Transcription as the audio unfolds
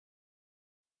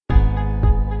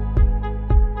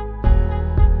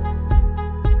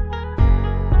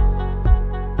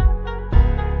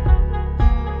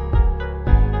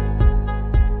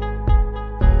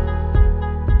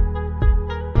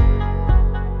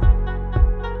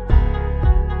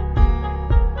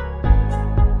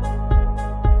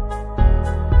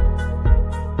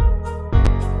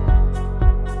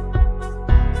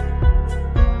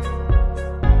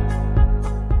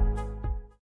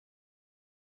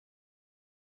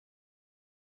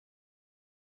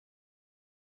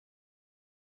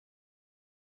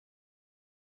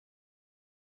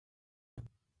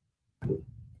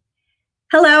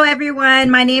Hello, everyone.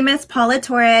 My name is Paula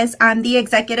Torres. I'm the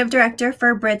Executive Director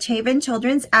for Bridgehaven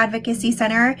Children's Advocacy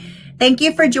Center. Thank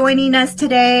you for joining us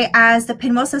today as the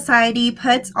Pinwheel Society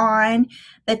puts on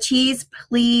the Cheese,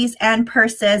 Please, and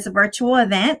Purses virtual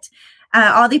event.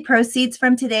 All the proceeds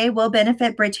from today will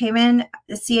benefit Bridgehaven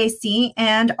CAC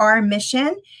and our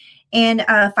mission in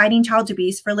fighting child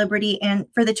abuse for liberty and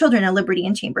for the children of Liberty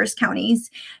and Chambers counties.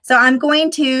 So I'm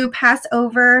going to pass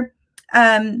over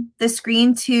the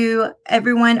screen to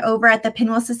everyone over at the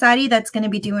Pinwheel Society that's going to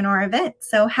be doing our event.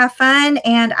 So have fun,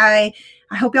 and I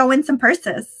hope y'all win some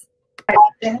purses. Hi!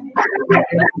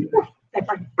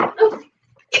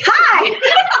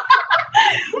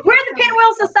 We're the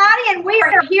Pinwheel Society, and we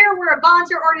are here. We're a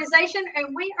volunteer organization,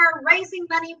 and we are raising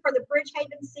money for the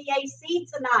Bridgehaven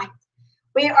CAC tonight.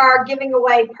 We are giving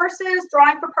away purses,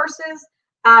 drawing for purses,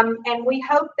 and we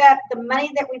hope that the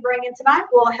money that we bring in tonight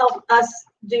will help us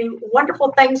do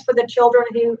wonderful things for the children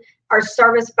who are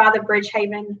serviced by the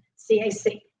Bridgehaven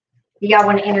CAC. Y'all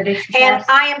want to introduce yourselves?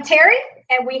 And I am Terry,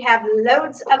 and we have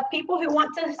loads of people who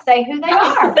want to say who they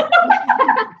are.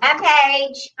 I'm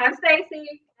Paige. I'm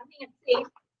Stacy. I'm Nancy.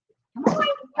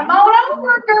 Come on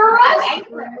over, girls.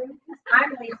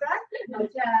 I'm Lisa.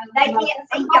 They can't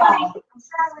see y'all.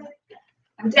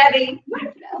 I'm Debbie.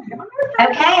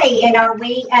 Okay, and are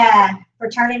we we're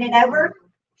turning it over?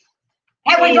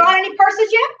 Have we drawn any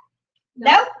purses yet?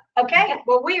 No? Okay.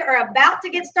 Well, we are about to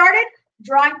get started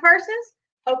drawing purses.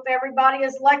 Hope everybody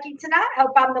is lucky tonight.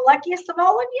 Hope I'm the luckiest of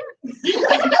all of you.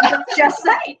 Just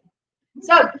saying.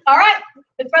 So, all right.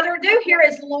 Without further ado, here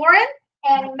is Lauren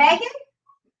and Megan.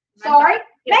 Sorry,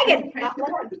 Megan, not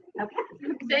Lauren. Okay.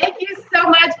 Thank you so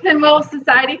much, Pinwheel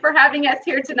Society, for having us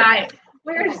here tonight.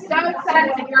 We're so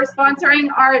excited that you're sponsoring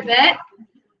our event.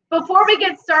 Before we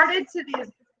get started to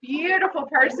these beautiful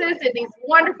purses and these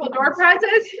wonderful door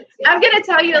prizes, I'm going to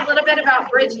tell you a little bit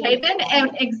about Bridgehaven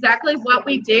and exactly what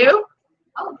we do.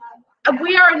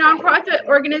 We are a nonprofit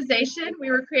organization.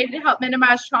 We were created to help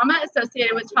minimize trauma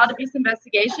associated with child abuse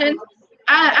investigations.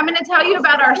 I'm going to tell you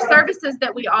about our services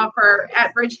that we offer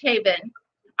at Bridgehaven.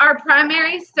 Our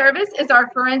primary service is our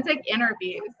forensic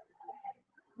interviews.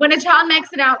 When a child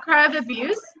makes an outcry of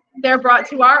abuse, they're brought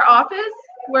to our office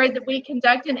where we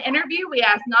conduct an interview. We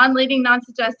ask non-leading,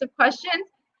 non-suggestive questions.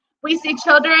 We see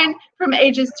children from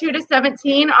ages 2 to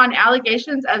 17 on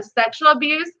allegations of sexual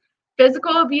abuse,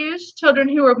 physical abuse, children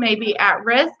who are maybe at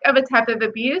risk of a type of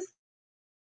abuse,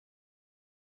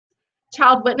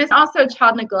 child witness, also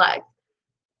child neglect.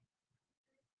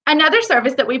 Another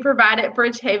service that we provide at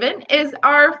Bridgehaven is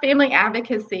our family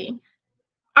advocacy.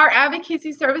 Our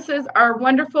advocacy services are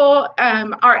wonderful.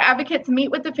 Our advocates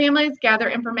meet with the families, gather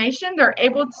information. They're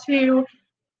able to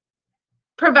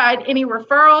provide any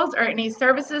referrals or any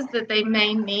services that they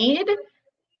may need.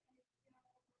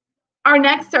 Our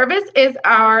next service is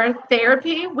our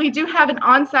therapy. We do have an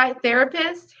on-site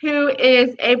therapist who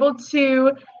is able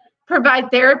to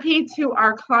provide therapy to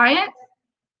our clients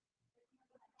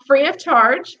free of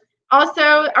charge.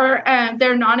 Also,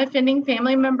 they're non-offending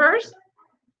family members.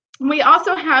 We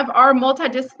also have our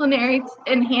multidisciplinary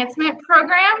enhancement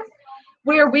program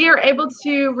where we are able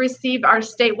to receive our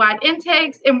statewide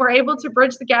intakes, and we're able to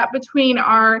bridge the gap between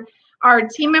our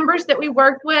team members that we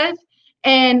work with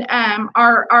and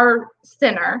our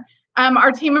center.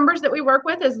 Our team members that we work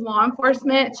with is law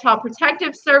enforcement, child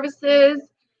protective services,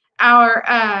 our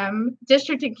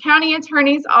district and county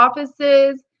attorneys'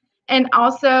 offices, and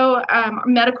also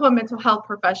medical and mental health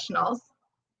professionals.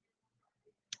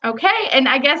 Okay, and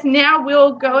I guess now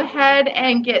we'll go ahead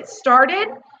and get started.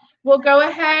 We'll go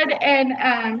ahead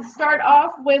and start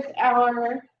off with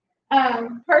our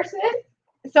purses.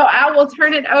 So I will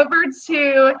turn it over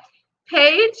to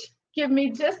Paige. Give me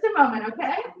just a moment,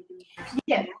 okay?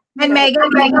 Yeah. And Megan,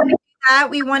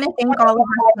 we want to thank all of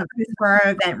our sponsors for our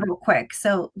event real quick.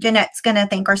 So Jeanette's going to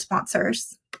thank our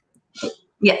sponsors.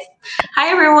 Yes. Hi,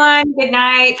 everyone. Good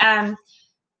night.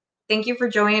 Thank you for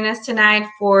joining us tonight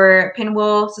for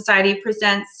Pinwheel Society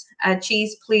Presents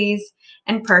Cheese, Please,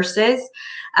 and Purses.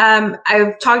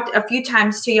 I've talked a few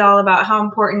times to y'all about how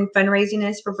important fundraising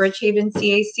is for Bridgehaven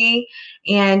CAC,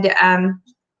 and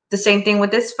the same thing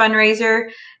with this fundraiser.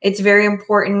 It's very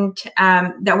important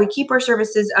that we keep our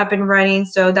services up and running,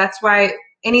 so that's why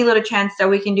any little chance that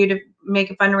we can do to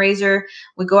make a fundraiser,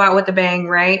 we go out with a bang,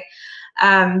 right?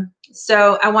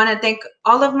 So I want to thank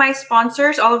all of my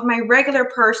sponsors, all of my regular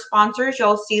purse sponsors.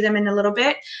 You'll see them in a little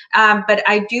bit. But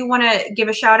I do want to give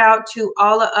a shout out to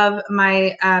all of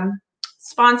my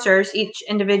sponsors, each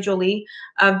individually,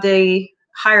 of the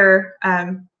higher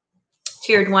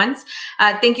tiered ones.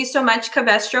 Thank you so much,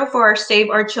 Cavestro, for our Save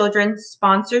Our Children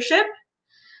sponsorship.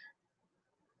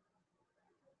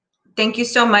 Thank you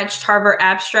so much, Tarver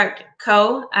Abstract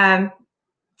Co.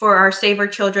 For our Save Our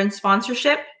Children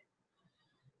sponsorship.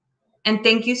 And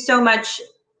thank you so much,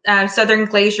 Southern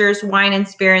Glaciers Wine and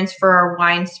Spirits, for our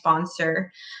wine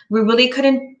sponsor. We really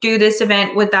couldn't do this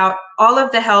event without all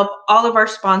of the help, all of our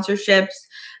sponsorships.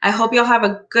 I hope you'll have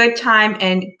a good time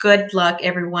and good luck,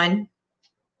 everyone.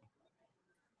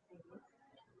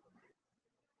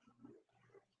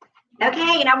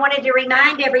 Okay, and I wanted to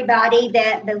remind everybody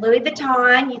that the Louis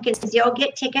Vuitton, you can still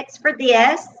get tickets for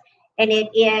this, and it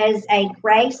is a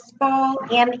graceful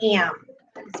MM.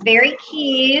 It's very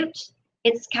cute.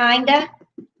 It's kind of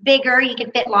bigger. You can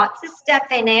fit lots of stuff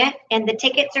in it, and the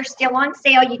tickets are still on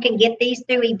sale. You can get these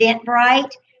through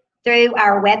Eventbrite, through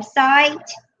our website.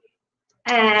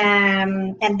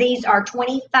 And these are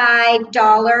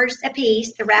 $25 a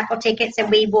piece, the raffle tickets,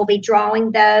 and we will be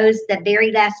drawing those the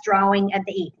very last drawing of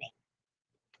the evening.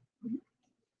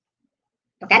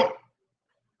 Okay.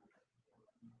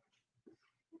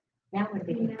 Now what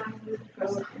do we do?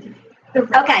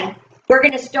 Okay, we're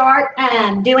going to start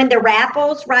doing the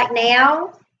raffles right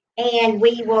now, and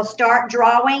we will start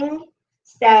drawing.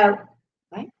 So,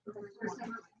 what?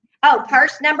 Oh,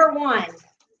 purse number 1.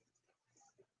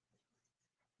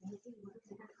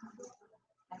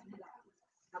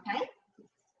 Okay.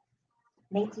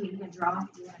 Nancy, you can draw.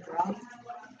 You want to draw?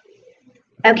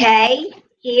 Okay,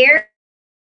 here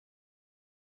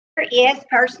is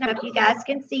purse number. If you guys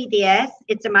can see this,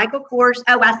 it's a Michael Kors.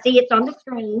 Oh, I see it's on the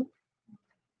screen.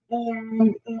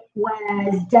 And it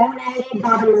was donated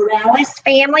by the Morales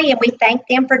family, and we thank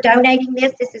them for donating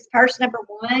this. This is purse number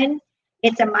 1.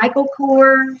 It's a Michael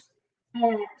Kors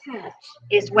Touch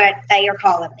is what they are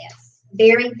calling this.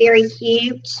 Very, very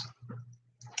cute.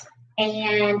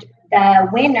 And the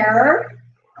winner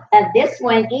of this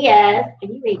one is,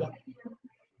 can you read it?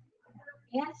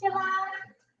 Angela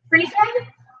Friese?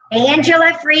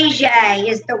 Angela Friese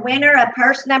is the winner of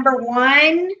purse number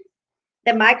 1,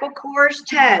 the Michael Kors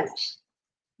Tote.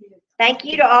 Thank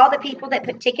you to all the people that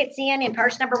put tickets in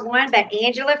purse number 1, but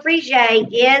Angela Friese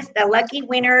is the lucky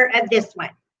winner of this one.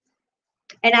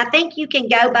 And I think you can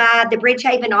go by the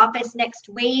Bridgehaven office next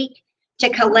week to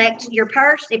collect your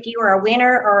purse if you are a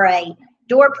winner or a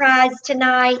door prize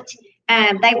tonight.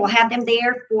 They will have them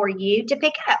there for you to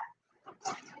pick up.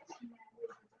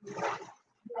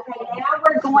 Okay, now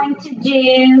we're going to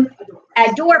do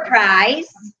a door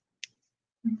prize.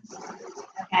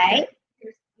 Okay.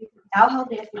 I'll hold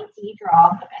this until you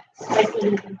draw.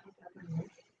 Okay.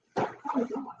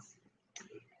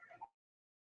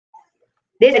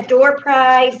 This is a door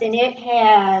prize, and it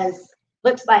has,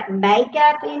 looks like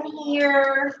makeup in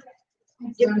here.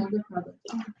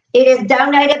 It is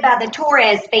donated by the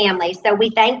Torres family, so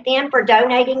we thank them for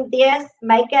donating this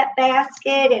makeup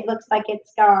basket. It looks like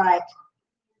it's got,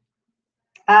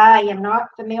 I am not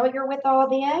familiar with all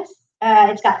this.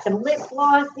 It's got some lip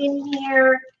gloss in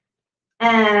here.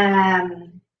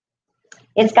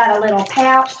 It's got a little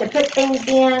pouch to put things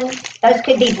in. Those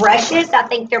could be brushes. I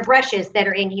think they're brushes that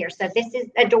are in here. So this is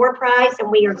a door prize,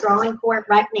 and we are drawing for it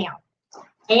right now.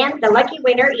 And the lucky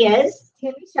winner is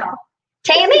Tammy Shaw.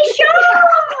 Tammy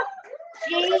Shaw!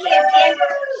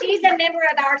 She's a member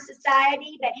of our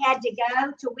society that had to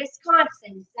go to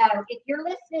Wisconsin. So if you're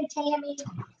listening, Tammy,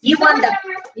 you're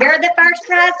the first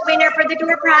prize winner for the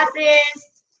door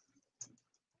prizes.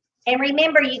 And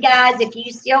remember, you guys, if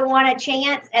you still want a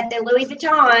chance at the Louis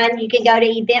Vuitton, you can go to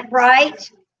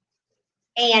Eventbrite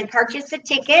and purchase a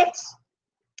ticket.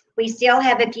 We still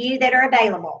have a few that are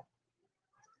available.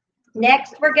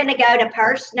 Next, we're going to go to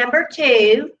purse number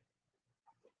 2,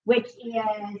 which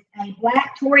is a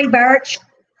black Tory Burch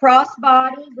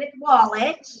crossbody with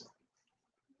wallet.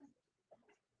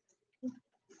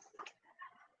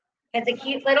 It's a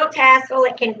cute little tassel.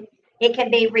 It can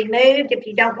be removed if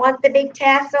you don't want the big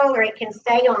tassel, or it can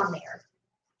stay on there.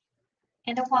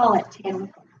 And a wallet, and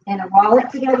a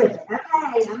wallet to go with it.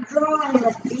 Okay, I'm drawing.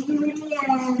 Let's see who it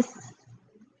is.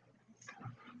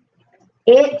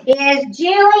 It is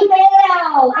Julie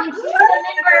Bell, and she's a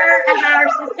member of our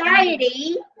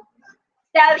society,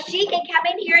 so she can come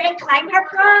in here and claim her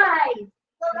prize.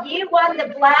 You won the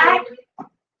black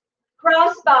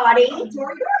crossbody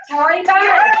Tory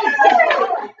Burch.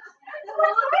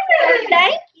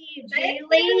 Thank you,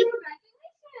 Julie.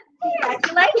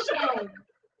 Congratulations.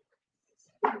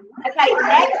 Okay,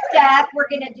 next up, we're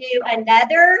going to do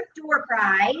another door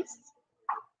prize.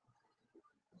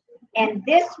 And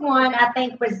this one, I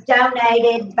think, was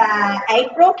donated by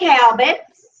April Calvert.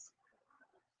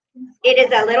 It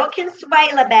is a little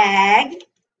Consuela bag.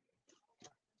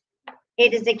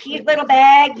 It is a cute little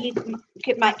bag. You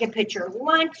might put your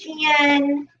lunch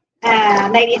in.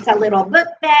 Maybe it's a little book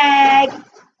bag.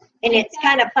 and it's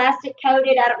kind of plastic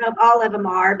coated. I don't know if all of them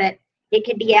are, but it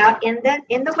could be out in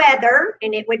the weather,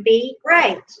 and it would be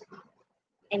great.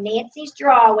 And Nancy's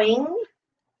drawing.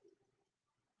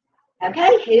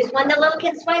 Okay, who's won the little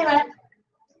Consuela?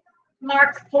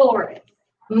 Mark Flores.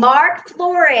 Mark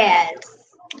Flores.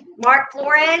 Mark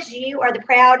Flores, you are the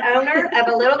proud owner of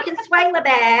a little Consuela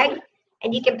bag,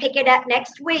 and you can pick it up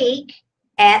next week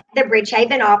at the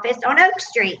Bridgehaven office on Oak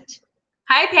Street.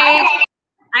 Hi, Paige.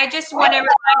 I just want to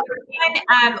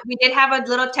remind you, we did have a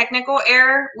little technical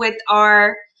error with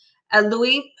our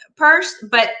Louis purse,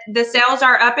 but the sales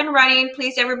are up and running.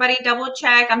 Please, everybody, double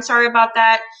check. I'm sorry about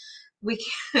that.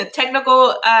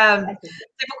 Technical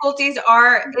difficulties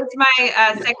are. It's my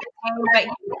second time, but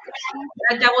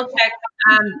double check.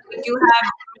 We do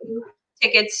have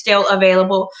tickets still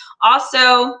available.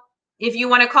 Also, if you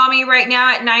want to call me right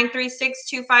now at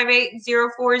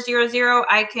 936-258-0400,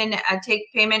 I can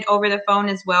take payment over the phone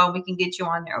as well. We can get you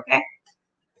on there, okay?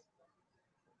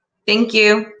 Thank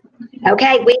you.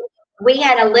 Okay, we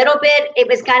had a little bit, it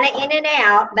was kind of in and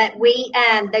out, but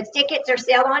the tickets are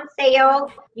still on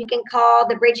sale. You can call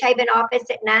the Bridgehaven office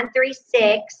at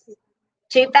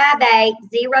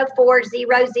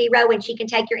 936-258-0400, and she can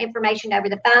take your information over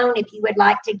the phone if you would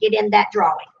like to get in that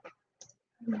drawing.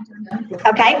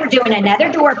 Okay, we're doing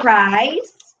another door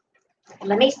prize.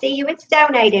 Let me see who it's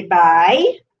donated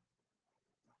by.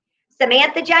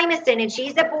 Samantha Jameson, and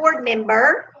she's a board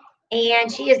member.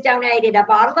 And she has donated a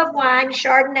bottle of wine,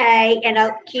 Chardonnay, and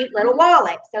a cute little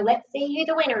wallet. So let's see who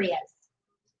the winner is.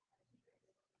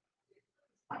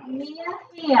 Mia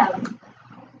Ham.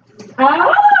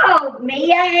 Oh,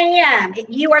 Mia Ham.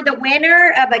 You are the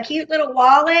winner of a cute little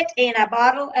wallet and a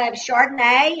bottle of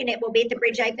Chardonnay, and it will be at the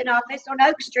Bridgehaven office on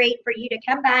Oak Street for you to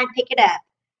come by and pick it up.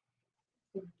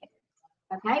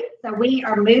 Okay, so we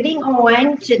are moving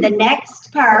on to the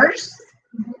next purse.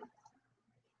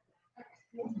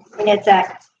 And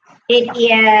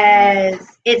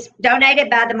it's donated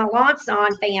by the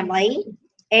Melanson family,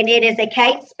 and it is a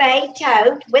Kate Spade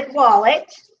tote with wallet.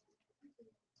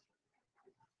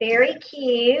 Very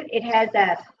cute. It has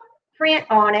a print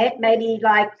on it, maybe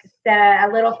like a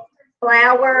little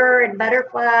flower and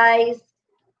butterflies,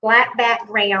 black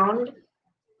background.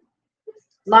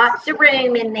 Lots of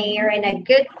room in there and a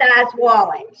good size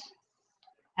wallet.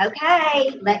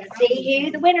 Okay, let's see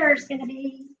who the winner is going to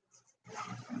be.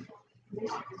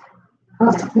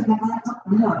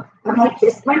 Okay,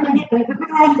 just 1 minute. Put the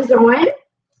glasses on.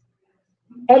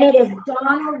 And it is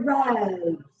Donna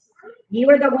Rose. You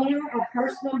are the winner of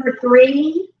purse number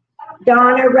 3,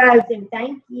 Donna Rose, and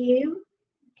thank you.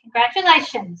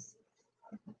 Congratulations.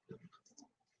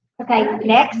 Okay,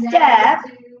 next up,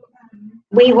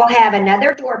 we will have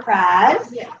another door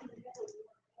prize.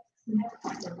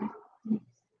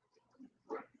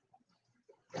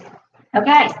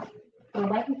 Okay. We're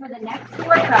waiting for the next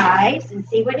door prize and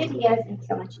see what it is. And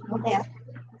so much on that.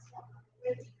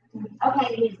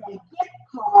 Okay, it is a gift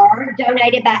card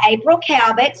donated by April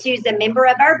Calvert, who's a member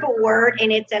of our board,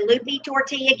 and it's a Lupi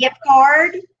Tortilla gift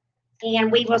card. And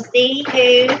we will see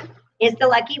who is the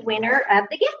lucky winner of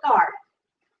the gift card.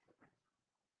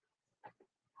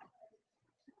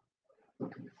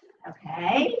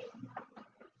 Okay.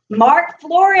 Mark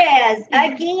Flores,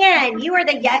 again, you are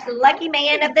the lucky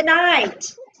man of the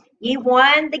night. You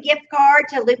won the gift card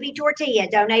to Lupi Tortilla,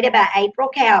 donated by April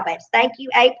Calvert. Thank you,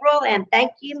 April, and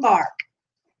thank you, Mark.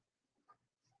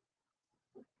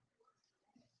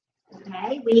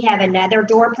 Okay, we have another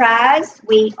door prize.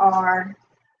 We are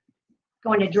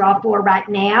going to draw for right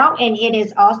now, and it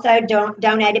is also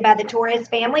donated by the Torres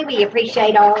family. We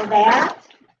appreciate all of that.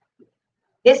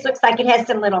 This looks like it has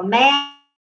some little mask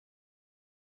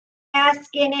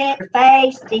in it, your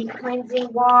face, deep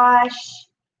cleansing wash.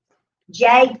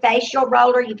 Jade facial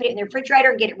roller. You put it in the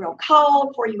refrigerator and get it real cold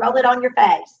before you roll it on your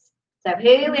face. So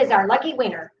who is our lucky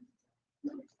winner?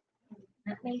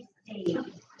 Let me see.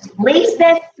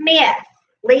 Lisa Smith.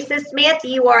 Lisa Smith,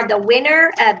 you are the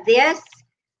winner of this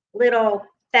little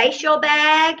facial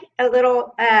bag, a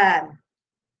little bag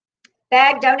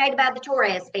donated by the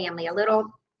Torres family, a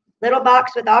little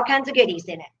box with all kinds of goodies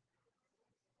in it.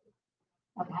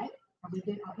 Okay.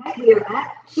 We're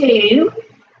up to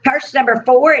purse number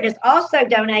 4. It is also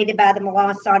donated by the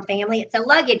Melanson family. It's a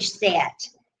luggage set.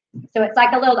 So it's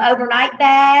like a little overnight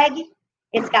bag.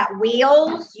 It's got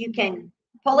wheels. You can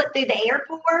pull it through the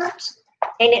airport.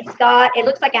 And it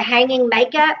looks like a hanging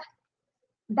makeup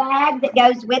bag that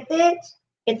goes with it.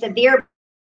 It's a Vera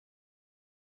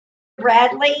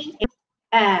Bradley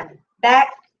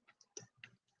back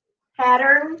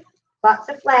pattern. Lots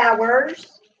of flowers.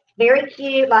 Very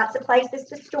cute. Lots of places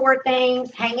to store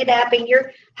things. Hang it up in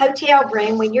your hotel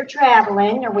room when you're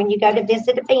traveling or when you go to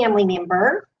visit a family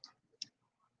member.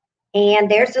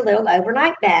 And there's a little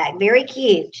overnight bag. Very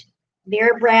cute.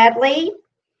 Vera Bradley.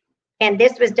 And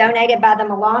this was donated by the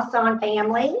Melanson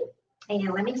family.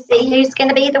 And let me see who's going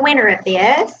to be the winner of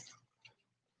this.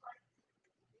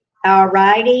 All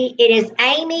righty. It is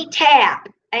Amy Tapp.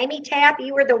 Amy Tapp,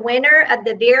 you were the winner of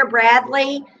the Vera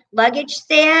Bradley luggage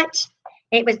set.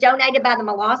 It was donated by the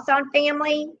Melanson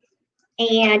family.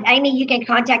 And Amy, you can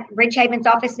contact Bridgehaven's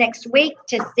office next week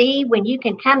to see when you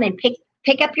can come and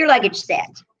pick up your luggage set.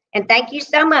 And thank you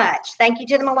so much. Thank you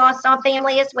to the Melanson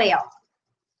family as well.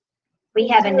 We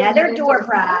have another door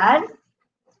prize.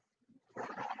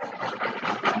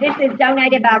 This is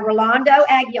donated by Rolando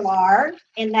Aguilar,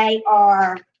 and they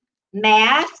are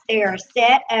masks. They're a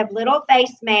set of little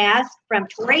face masks from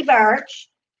Tory Burch,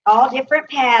 all different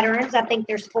patterns. I think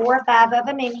there's 4 or 5 of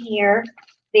them in here.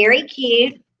 Very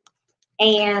cute.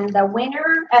 And the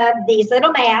winner of these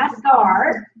little masks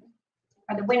or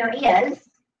the winner is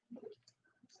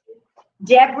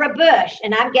Deborah Bush.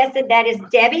 And I'm guessing that is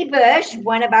Debbie Bush,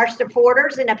 one of our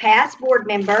supporters and a past board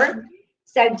member.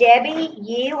 So Debbie,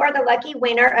 you are the lucky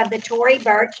winner of the Tory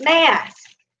Burch mask.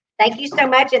 Thank you so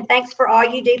much, and thanks for all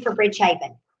you do for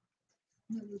Bridgehaven.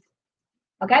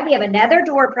 Okay, we have another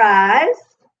door prize.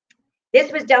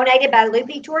 This was donated by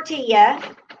Lupe Tortilla.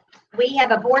 We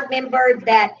have a board member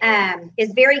that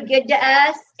is very good to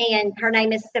us, and her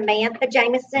name is Samantha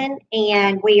Jameson,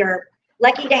 and we are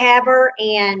lucky to have her,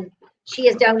 and she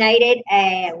has donated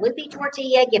a Lupe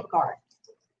Tortilla gift card.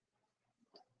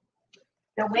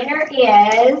 The winner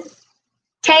is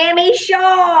Tammy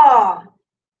Shaw.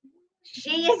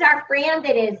 She is our friend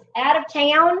that is out of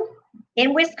town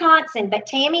in Wisconsin. But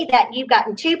Tammy, that you've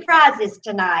gotten 2 prizes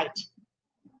tonight.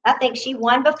 I think she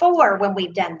won before when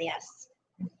we've done this.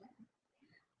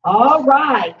 All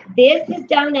right. This is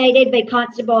donated by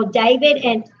Constable David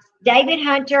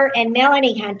Hunter and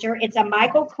Melanie Hunter. It's a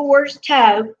Michael Kors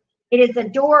tote. It is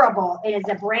adorable. It is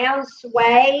a brown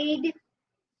suede.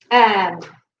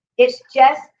 It's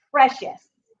just precious.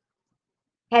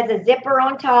 Has a zipper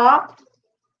on top.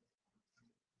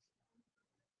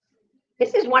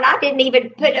 This is one I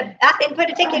didn't put a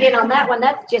ticket in on that one.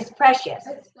 That's just precious.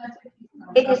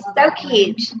 It is so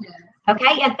cute.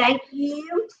 Okay, and thank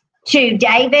you to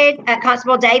David,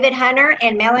 Constable David Hunter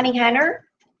and Melanie Hunter.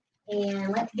 And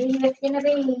let's see who it's going to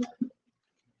be.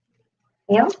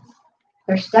 Yeah,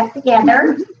 they're stuck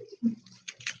together.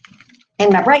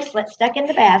 And my bracelet's stuck in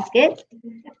the basket.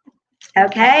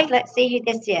 Okay, let's see who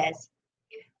this is.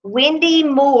 Wendy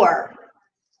Moore.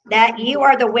 That you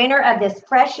are the winner of this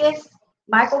precious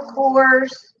Michael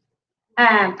Kors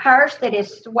purse that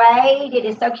is suede. It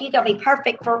is so cute. It'll be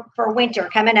perfect for winter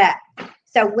coming up.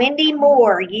 So Wendy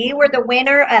Moore, you were the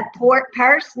winner of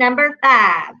purse number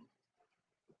 5.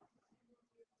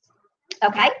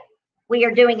 Okay, we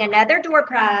are doing another door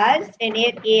prize, and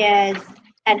it is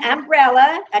an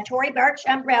umbrella, a Tory Burch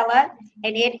umbrella,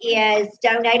 and it is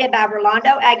donated by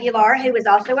Rolando Aguilar, who is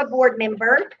also a board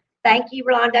member. Thank you,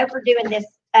 Rolando, for doing this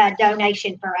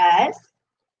donation for us.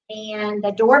 And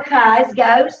the door prize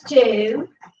goes to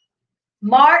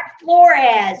Mark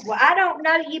Flores. Well, I don't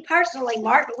know you personally,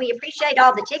 Mark, but we appreciate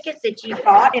all the tickets that you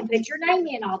bought and put your name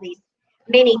in all these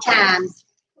many times.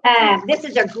 This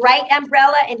is a great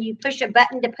umbrella, and you push a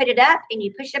button to put it up, and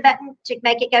you push a button to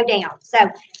make it go down.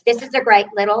 So this is a great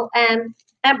little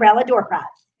umbrella door prize.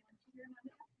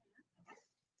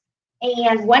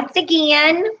 And once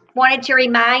again, wanted to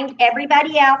remind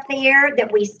everybody out there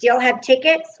that we still have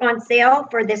tickets on sale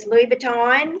for this Louis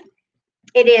Vuitton.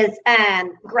 It is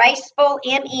Graceful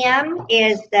MM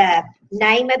is the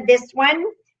name of this one.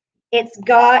 It's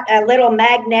got a little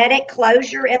magnetic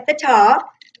closure at the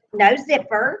top, no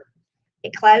zipper.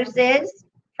 It closes,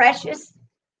 precious,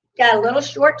 got a little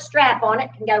short strap on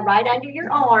it, can go right under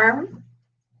your arm.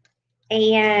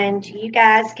 And you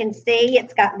guys can see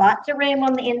it's got lots of room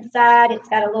on the inside. It's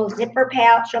got a little zipper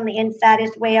pouch on the inside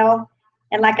as well.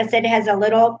 And like I said, it has a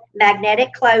little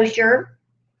magnetic closure.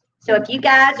 So if you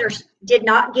guys did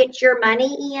not get your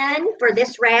money in for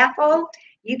this raffle,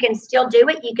 you can still do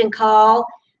it. You can call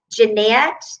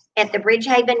Jeanette at the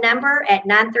Bridgehaven number at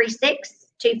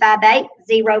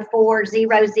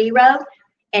 936-258-0400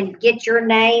 and get your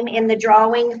name in the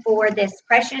drawing for this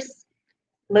precious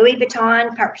Louis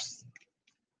Vuitton purse.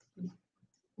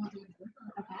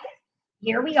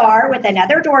 Here we are with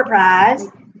another door prize.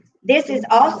 This is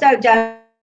also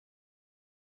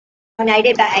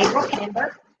donated by April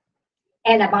Kimber,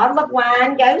 and a bottle of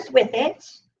wine goes with it.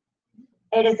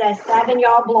 It is a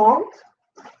Sauvignon Blanc.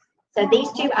 So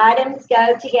these 2 items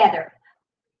go together.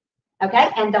 Okay,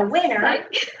 and the winner,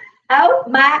 oh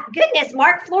my goodness,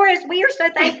 Mark Flores, we are so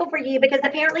thankful for you because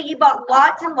apparently you bought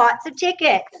lots and lots of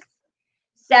tickets.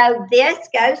 So this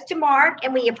goes to Mark,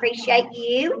 and we appreciate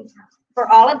you for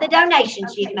all of the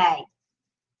donations you've made.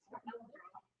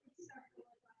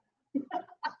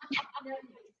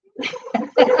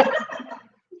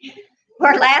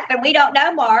 We're laughing. We don't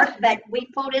know Mark, but we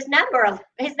pulled his number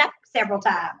several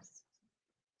times.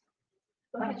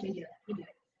 Go ahead, you do it. You do it.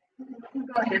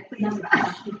 Go ahead, please.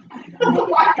 Oh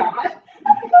my God.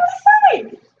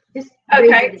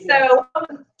 Okay, so,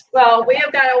 well, we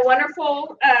have got a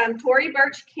wonderful Tory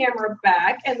Burch camera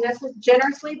bag, and this was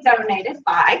generously donated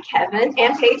by Kevin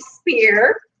and Paige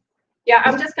Spear. Yeah,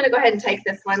 I'm just going to go ahead and take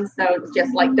this one, so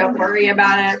just like don't worry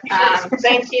about it.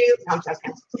 Thank you. No, I'm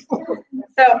joking.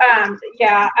 So,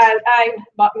 yeah, I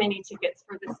bought many tickets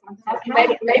for this one. So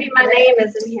maybe my name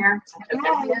is in here.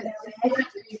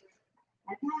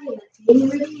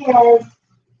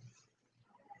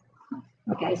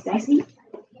 Okay, Stacy.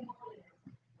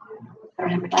 I don't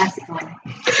have my glasses on.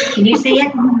 Can you see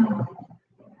it?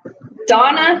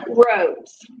 Donna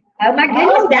Rhodes. Oh my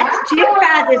goodness, that's 2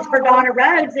 prizes for Donna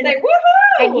Rhodes, and,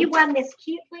 Woohoo! and you won this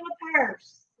cute little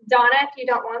purse. Donna, if you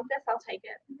don't want this, I'll take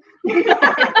it.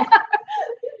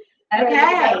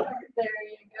 Okay. There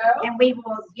you go. And we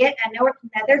will get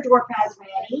another door prize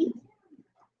ready.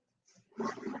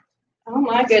 Oh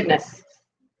my goodness.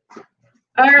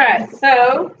 All right,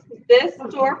 so this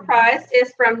door prize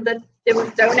is it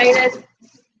was donated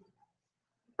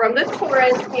from the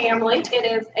Torres family. It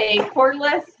is a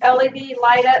cordless LED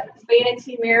light up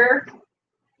vanity mirror.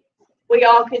 We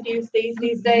all could use these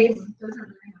days.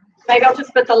 Maybe I'll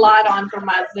just put the light on for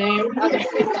my Zoom. I'll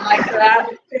just use the light for that.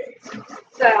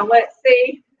 So let's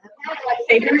see. Let's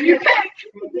see who you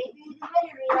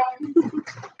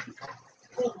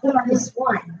This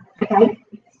one. Okay.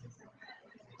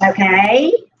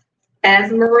 Okay.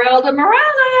 Esmeralda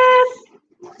Morales.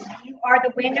 You are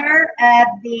the winner of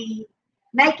the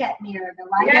makeup mirror, the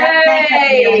light up makeup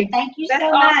mirror. Thank you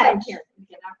so much.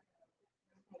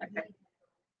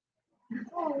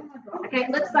 Okay, it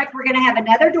looks like we're going to have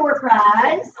another door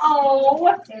prize.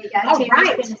 Oh, there you go. All Tammy's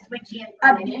right. gonna switch in A for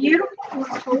a minute.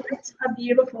 beautiful, it's a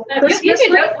beautiful you Christmas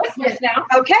can do tree. Christmas now.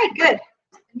 Okay, good.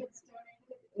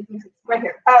 Right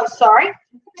here. Oh, sorry.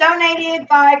 Donated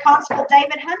by Constable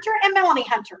David Hunter and Melanie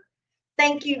Hunter.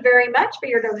 Thank you very much for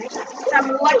your donation. I'm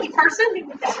a lucky person.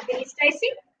 This would be Stacy.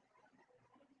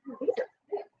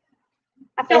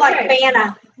 I feel like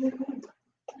Vanna.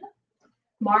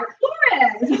 Mark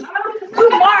Flores. Oh,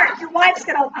 Mark, your wife's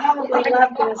gonna probably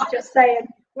love this. Just saying.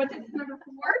 What is number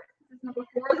 4? This is number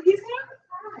 4 that he's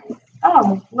got?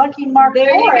 Oh, lucky Mark.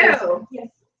 There Flores. you go. Yes.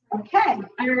 Okay.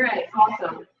 All right.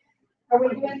 Awesome. Are we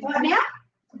doing one now?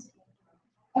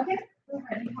 Okay.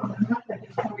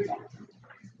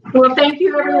 Well, thank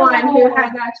you everyone who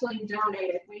has actually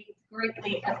donated. We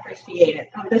greatly appreciate it.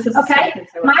 This is Okay.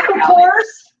 Michael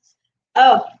Kors.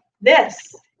 Oh,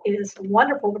 this is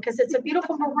wonderful because it's a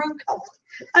beautiful maroon color.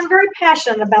 I'm very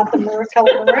passionate about the maroon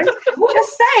color.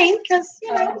 Just saying,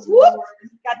 because whoop,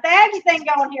 got the Aggie thing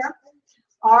going here.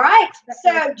 All right.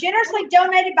 So generously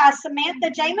donated by Samantha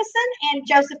Jameson and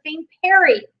Josephine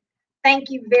Perry.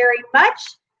 Thank you very much.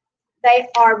 They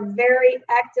are very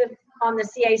active on the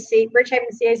CAC, Bridgehaven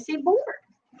CAC board.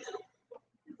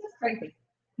 Crazy.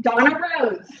 Donna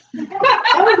Rhodes.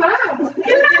 Oh, wow.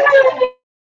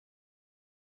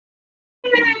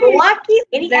 Lucky.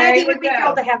 Any There Aggie you would be go.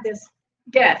 thrilled to have this.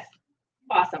 Yes.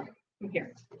 Awesome. I'm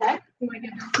here. Okay. Am I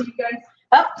getting to you guys?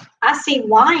 Oh, I see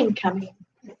wine coming.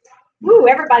 Woo,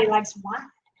 everybody likes wine.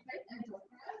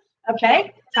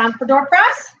 Okay, time for door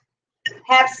prize.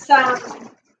 Have some,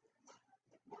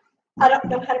 I don't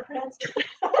know how to pronounce it.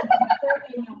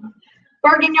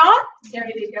 Bourguignon. There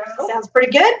you go. Sounds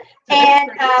pretty good.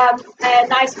 And a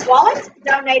nice wallet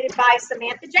donated by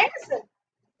Samantha Jameson.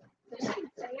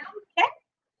 Okay.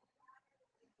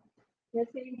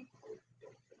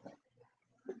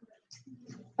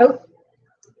 Oh.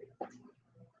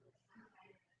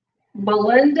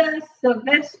 Belinda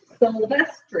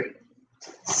Silvestri.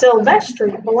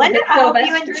 Silvestri. Belinda, I hope you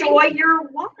Silvestri. enjoy your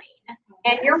wine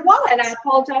and your wallet. And I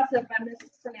apologize if I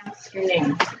mispronounced your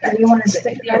name. You want to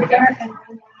stick the other there?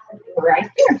 Right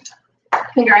here.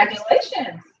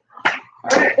 Congratulations.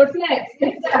 All right, what's next?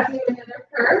 Next up, we have another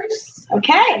purse.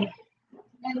 Okay.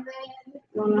 And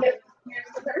then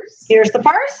here's the purse. Here's the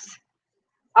purse.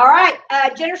 All right.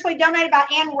 Generously donated by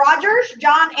Ann Rogers,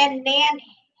 John and Nan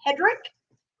Hedrick.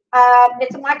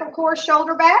 It's a Michael Kors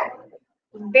shoulder bag.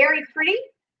 Very pretty.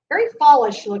 Very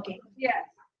fallish looking. Yeah.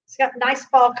 It's got nice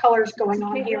fall colors going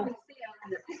on Can't here. really see on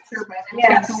the picture, but it's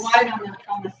Yes. got the white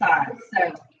on the side.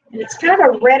 So And it's kind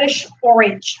of a reddish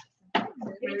orange.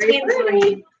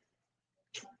 Very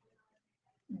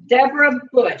Deborah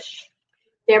Bush.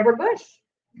 Deborah Bush.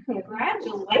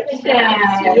 Congratulations.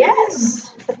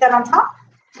 Yes. Put that on top,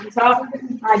 On top.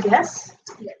 I guess.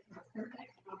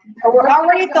 Oh, we're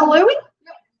already at the Louis?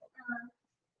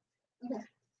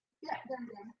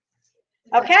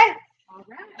 Okay. All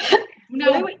right.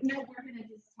 No, Louis. no,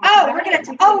 we're gonna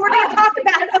just. We're gonna talk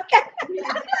about it. Okay.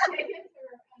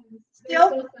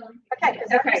 Still? Okay.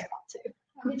 Okay.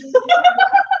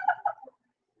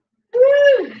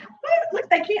 Woo. Look,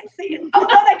 they can't see it. Oh,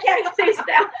 no, they can't see us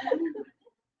now.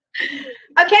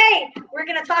 Okay, we're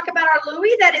going to talk about our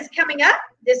Louis that is coming up.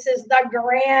 This is the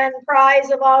grand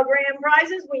prize of all grand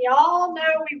prizes. We all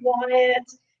know we want it.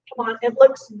 Come on, it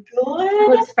looks good. It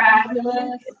looks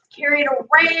fabulous. Carry it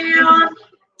around.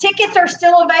 Tickets are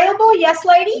still available. Yes,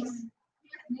 ladies?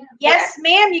 Yes,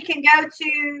 ma'am. You can go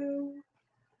to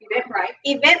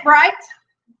Eventbrite.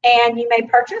 And you may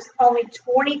purchase only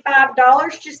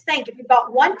 $25. Just think, if you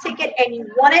bought one ticket and you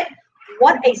want it,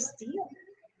 what a steal.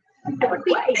 That would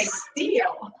be a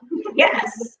steal.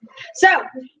 Yes. So,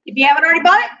 if you haven't already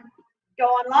bought it, go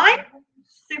online.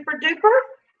 Super duper.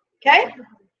 Okay.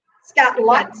 It's got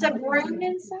lots of room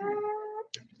inside.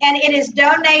 And it is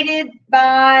donated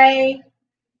by...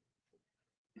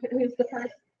 Who's the person?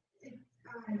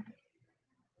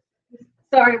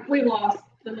 Sorry, we lost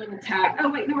the little tag. Oh,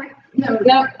 wait, no.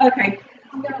 Okay.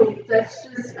 No, that's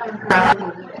just okay.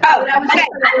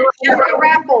 Just a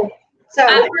raffle. So,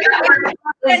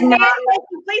 and Nancy,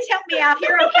 please help me out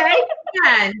here, okay?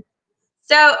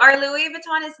 So our Louis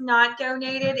Vuitton is not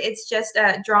donated. It's just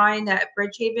a drawing that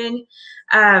Bridgehaven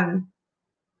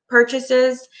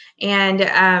purchases, and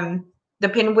the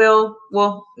Pinwheel,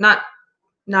 well, not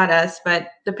us, but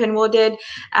the Pinwheel did.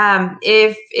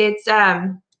 If it's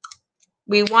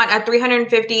we want a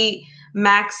 350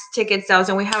 max ticket sales,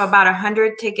 and we have about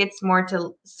 100 tickets more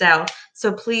to sell.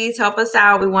 So please help us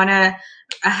out. We want to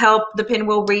help the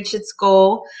Pinwheel reach its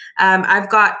goal. I've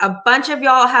got a bunch of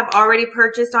y'all have already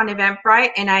purchased on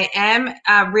Eventbrite, and I am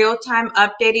real-time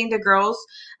updating the girls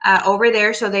over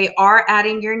there, so they are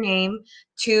adding your name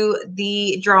to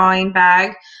the drawing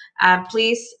bag.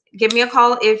 Please give me a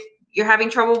call if you're having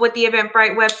trouble with the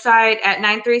Eventbrite website at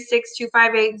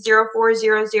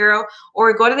 936-258-0400,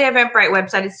 or go to the Eventbrite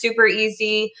website. It's super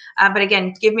easy. But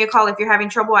again, give me a call if you're having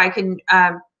trouble. I can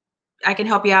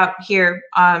help you out here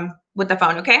with the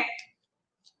phone. Okay.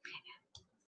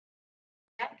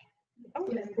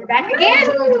 We're back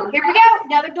again. Here we go.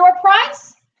 Another door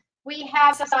prize. We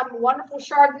have some wonderful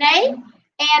Chardonnay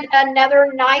and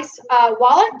another nice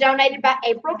wallet donated by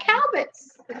April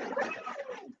Calvitz.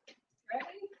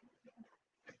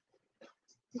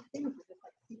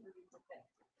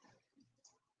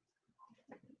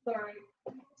 Sorry.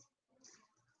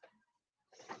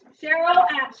 Cheryl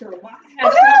Asher.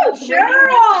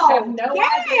 Cheryl! No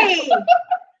Yay!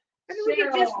 Maybe we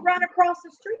could just run across the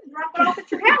street and drop it off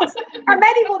at your house. Or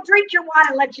maybe we'll drink your wine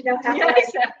and let you know how it is.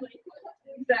 Exactly.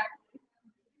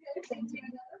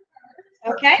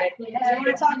 Okay. So you want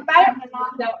to talk about it?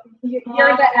 No,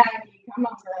 you're the Aggie. Come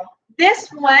on, girl. This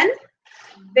one,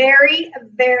 very,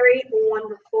 very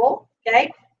wonderful.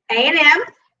 Okay. A&M,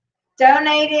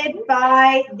 donated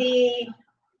By the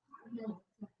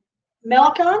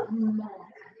Melanson.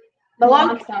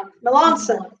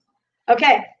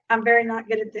 Okay, I'm very not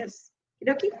good at this.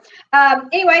 Okay.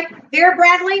 Anyway, Vera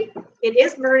Bradley. It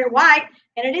is maroon and white,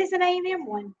 and it is an A&M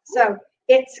one. So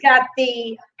it's got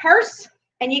the purse,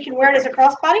 and you can wear it as a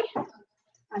crossbody.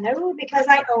 I know because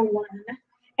I own one.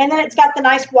 And then it's got the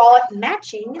nice wallet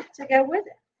matching to go with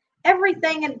it.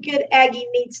 Everything a good Aggie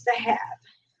needs to have.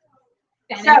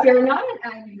 And so, if you're not an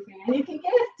Aggie fan, you can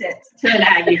gift it to an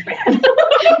Aggie fan.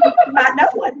 Might know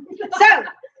one. So,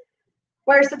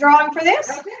 where's the drawing for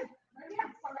this?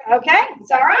 Okay,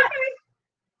 it's all right.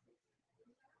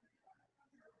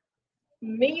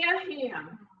 Mia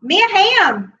Ham. Mia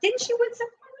Ham. Didn't she win some?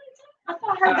 I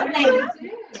thought I heard the name.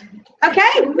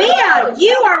 Okay, Mia,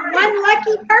 you are one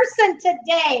lucky person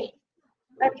today.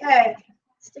 Okay,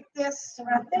 stick this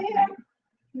right there.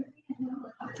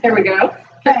 There we go.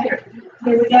 Okay,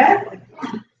 here we go.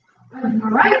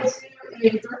 All right.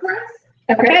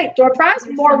 Okay, door prize,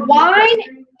 more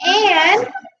wine, and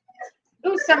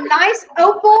some nice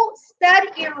opal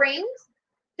stud earrings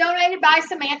donated by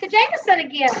Samantha Jameson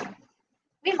again.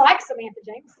 We like Samantha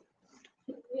Jameson.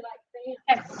 We like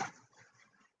Samantha.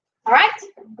 All right.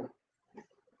 Here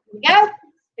we go.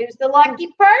 Who's the lucky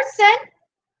person?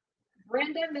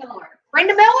 Brenda Miller.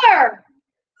 Brenda Miller.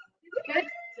 Good.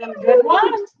 Some good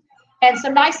ones. And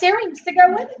some nice earrings to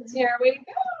go with it. Here we go.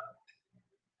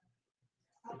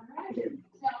 All right.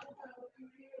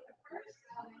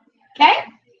 Okay.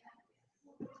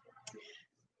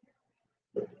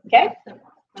 Okay.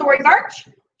 Tory Birch,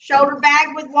 shoulder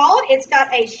bag with wallet. It's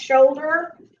got a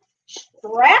shoulder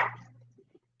strap,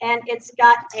 and it's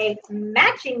got a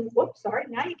matching, whoops, sorry,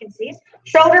 now you can see it.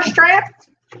 Shoulder strap,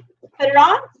 put it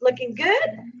on, looking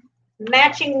good.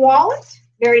 Matching wallet,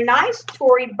 very nice.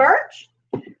 Tory Birch,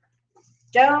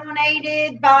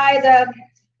 donated by the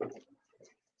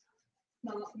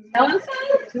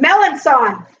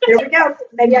Melanson. Here we go.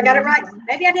 Maybe I got it right.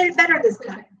 Maybe I did it better this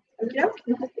time. Okay.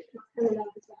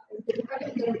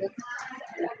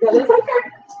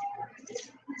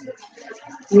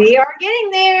 We are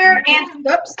getting there. And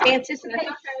oops, anticipation.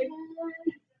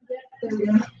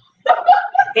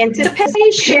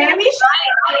 Anticipation. No.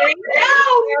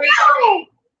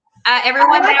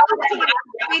 Everyone, that was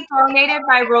actually donated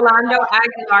by Rolando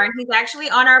Aguilar, and he's actually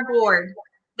on our board.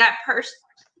 That purse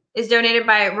is donated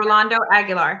by Rolando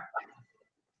Aguilar.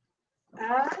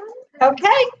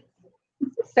 Okay.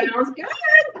 Sounds good.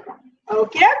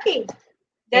 Okay.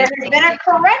 There's been a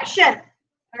correction.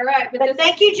 All right. But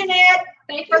thank you, Jeanette.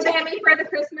 Thank you, Tammy, for the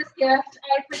Christmas gift.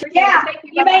 I appreciate Yeah, it.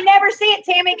 you may never see it,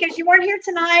 Tammy, because you weren't here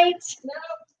tonight.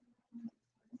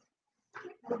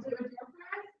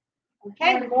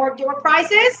 Okay, more door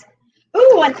prizes.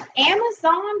 Ooh, an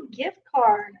Amazon gift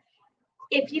card.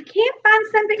 If you can't find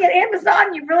something at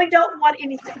Amazon, you really don't want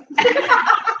anything.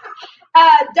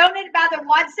 Donated by the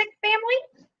Wadsick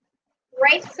family,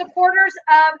 great supporters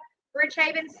of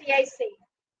Bridgehaven CAC.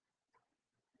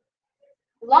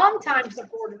 Longtime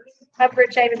supporters of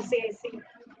Bridgehaven CAC.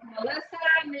 Melissa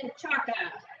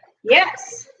Menchaca.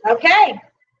 Yes. Okay.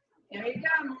 There you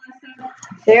go, Melissa.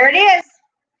 There it is.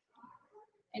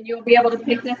 And you'll be able to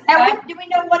pick this And up. do we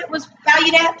know what it was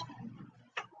valued at?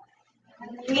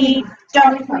 We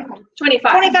don't. $25.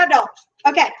 $25.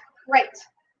 Okay, great.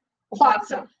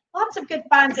 Awesome. Lots of good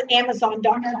finds at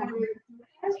Amazon.com.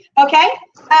 Okay.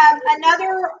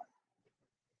 Another.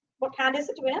 What kind is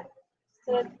it? Do we know?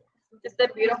 Just a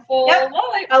beautiful Yep.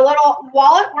 wallet. A little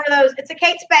wallet. One of those. It's a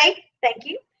Kate Spade. Thank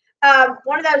you.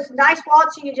 One of those nice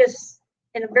wallets you can just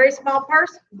in a very small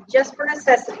purse, just for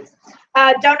necessities.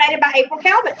 Donated by April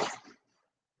Calvin.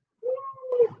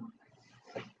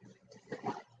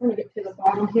 Let me get to the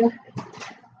bottom here.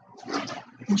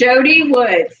 Jody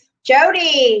Woods.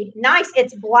 Jody, nice.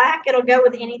 It's black. It'll go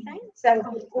with anything. So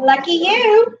lucky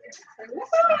you.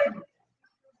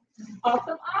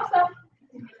 Awesome, awesome.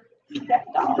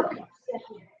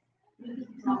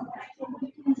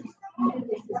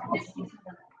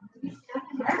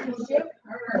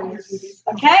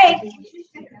 Okay.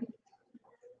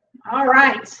 All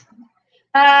right.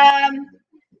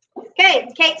 Okay,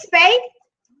 Kate Spade.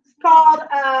 It's called,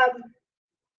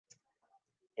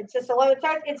 it's just a little,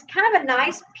 it's kind of a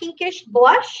nice pinkish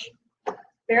blush.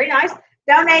 Very nice.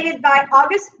 Donated by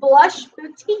August Blush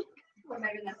Boutique. Well,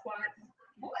 maybe that's why it's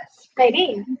blush.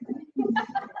 Maybe.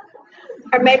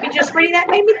 Or maybe just reading that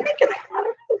made me think of that.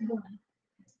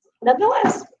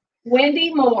 Nonetheless.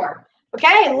 Wendy Moore.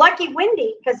 Okay, lucky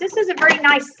Wendy, because this is a very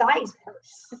nice size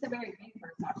purse. It's a very big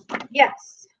purse.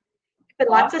 Yes. Put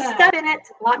lots of stuff in it.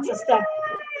 Lots of stuff.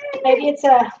 Maybe it's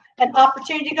an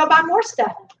opportunity to go buy more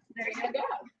stuff. There you go.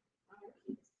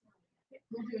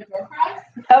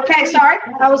 Okay, sorry.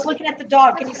 I was looking at the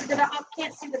dog. Can you see the dog? I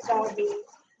can't see the dog.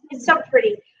 It's so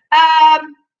pretty.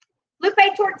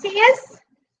 Lupe Tortillas,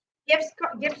 gift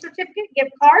certificate,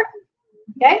 gift card.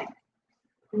 Okay.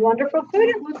 Wonderful food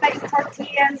at Lupe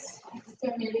Tortillas.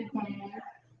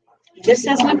 It just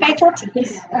says Lupe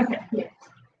Tortillas. Okay.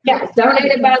 Yeah.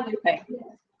 Donated by Lupe.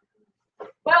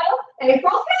 Well,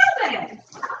 April Calvin.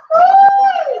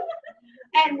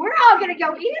 And we're all going to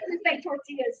go eat at Lupe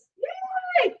Tortillas.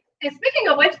 Yay! And speaking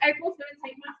of which, April's going to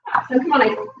take my spot. So come on,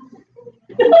 April.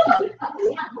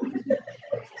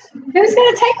 Who's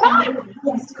going to take mine?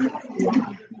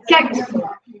 Okay.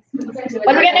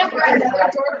 What are we going to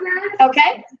do?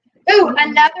 Okay. Ooh,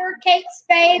 another Kate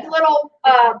Spade little,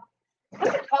 what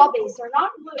do they call these? They're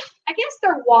not, I guess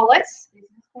they're wallets.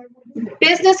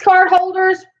 Business card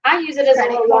holders. I use it as a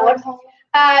little wallet.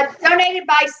 Donated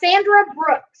by Sandra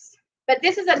Brooks. But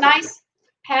this is a nice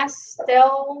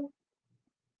pastel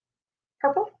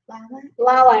purple?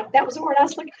 Lilac. That was the word I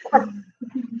was looking for.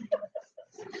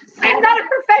 I'm not a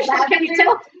professional, can you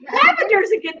tell?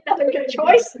 Lavender's another good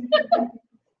choice.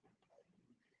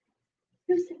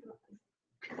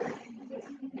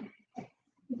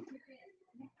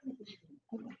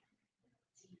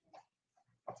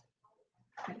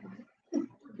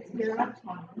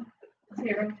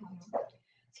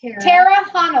 Tara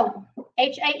Hunnell.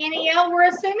 H-A-N-E-L, we're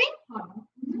assuming?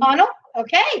 Hunnell.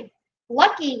 Okay.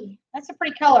 Lucky. That's a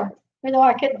pretty color. Even though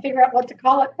I couldn't figure out what to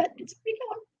call it, but it's a pretty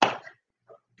color.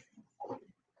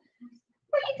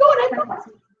 Where you going?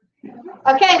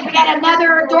 Okay, we got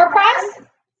another door prize.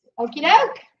 Okie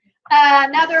doke.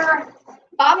 Another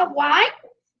bottle of wine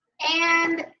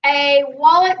and a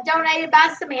wallet donated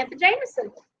by Samantha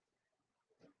Jameson.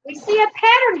 We see a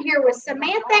pattern here with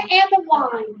Samantha and the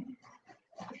wine.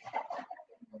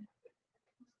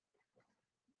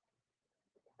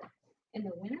 And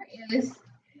the winner is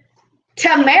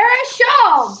Tamara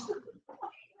Shaw.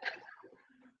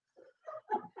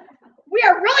 We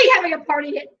are really having a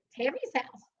party at Tammy's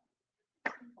house.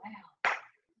 Wow.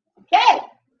 Okay.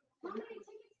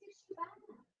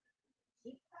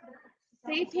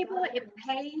 See, people, it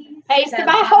pays. Pays to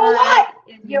buy a whole lot.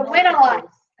 You win a lot.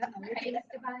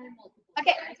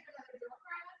 Okay.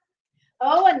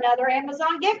 Oh, another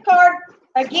Amazon gift card.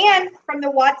 Again, from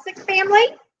the Watson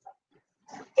family.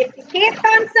 If you can't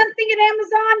find something at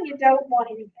Amazon, you don't want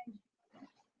anything.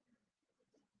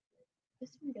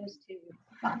 This one goes to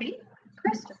Bobby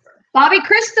Christopher. Bobby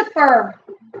Christopher.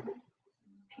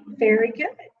 Very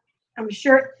good. I'm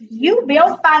sure you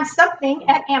will find something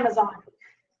at Amazon.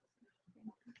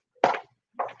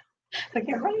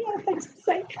 Okay, I'm running out of things to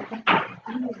say.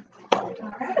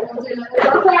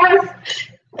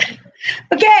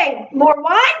 Okay, more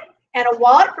wine and a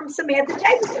wallet from Samantha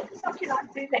Jameson. How can I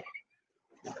do that?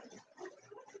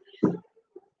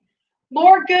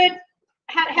 More good.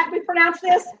 How do we pronounce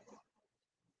this?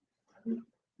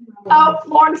 Oh,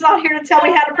 Lauren's not here to tell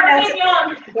me how to pronounce it.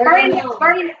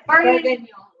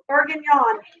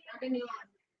 Bourguignon.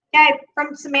 Okay,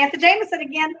 from Samantha Jameson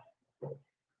again.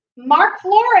 Mark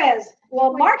Flores.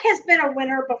 Well, Mark has been a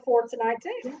winner before tonight,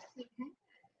 too.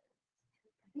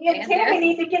 Me and Tammy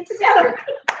need to get together.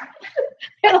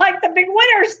 They're like the big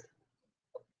winners.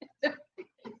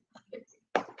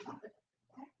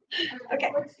 Okay.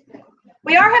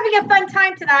 We are having a fun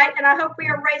time tonight, and I hope we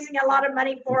are raising a lot of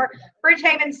money for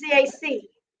Bridgehaven CAC.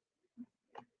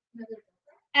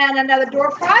 And another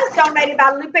door prize donated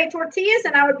by Lupe Tortillas,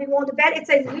 and I would be willing to bet it's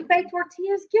a Lupe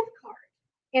Tortillas gift card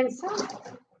inside.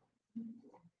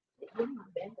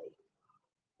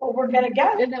 Well, we're going to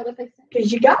go because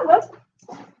you got one.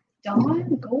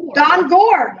 Don Gore. Don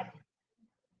Gore.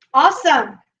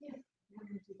 Awesome.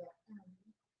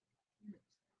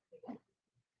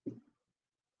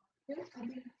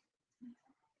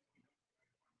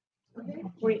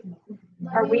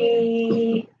 Are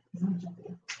we?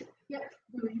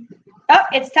 Oh,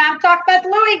 it's time to talk about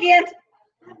Louis again.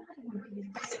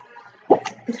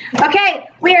 Okay,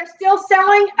 we are still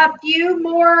selling a few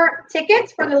more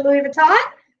tickets for the Louis Vuitton.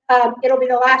 It'll be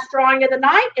the last drawing of the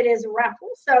night. It is a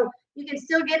raffle, so you can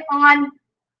still get on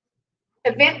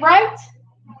Eventbrite,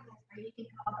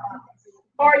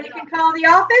 or you can call the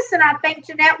office, and I think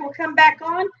Jeanette will come back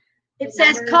on. It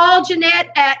says call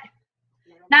Jeanette at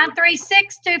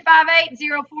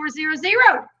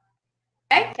 936-258-0400.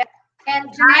 Okay,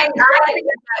 and Jeanette right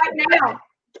now.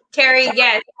 Terry,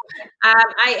 yes.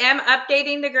 I am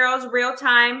updating the girls real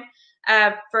time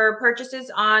for purchases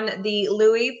on the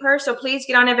Louis purse. So please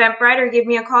get on Eventbrite or give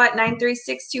me a call at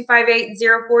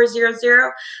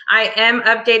 936-258-0400. I am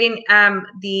updating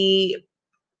the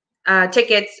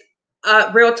tickets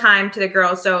real time to the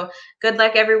girls. So good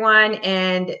luck, everyone.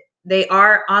 And they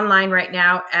are online right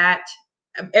now at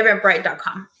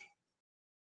eventbrite.com.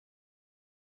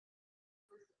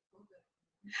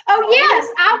 Oh, yes,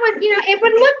 I would, it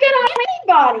would look good on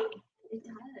anybody.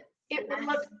 It would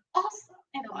look awesome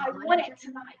if I won it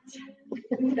tonight.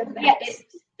 Yes,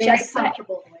 just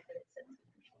comfortable.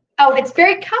 Oh, it's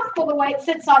very comfortable the way it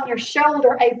sits on your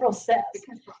shoulder, April says.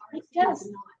 It does.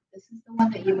 This is the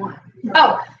one that you want.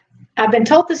 Oh, I've been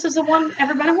told this is the one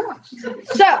everybody wants.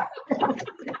 So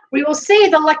we will see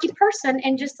the lucky person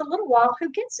in just a little while who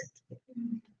gets it.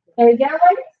 There you go,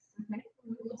 ladies.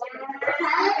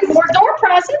 More door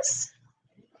prizes.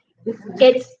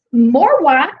 It's more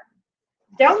wine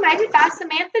donated by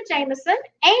Samantha Jameson.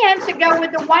 And to go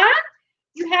with the wine,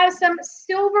 you have some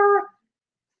silver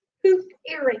hoop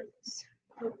earrings.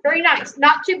 Very nice.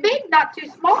 Not too big, not too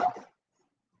small.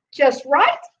 Just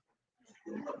right.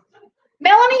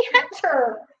 Melanie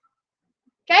Hunter.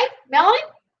 Okay, Melanie.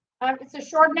 It's a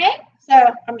short name,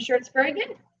 so I'm sure it's very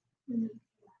good.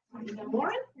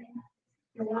 Lauren.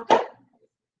 You're welcome.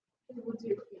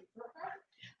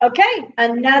 Okay,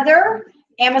 another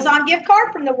Amazon gift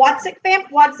card from the Watson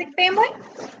family.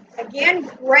 Again,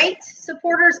 great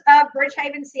supporters of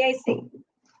Bridgehaven CAC.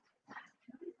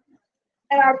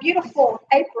 And our beautiful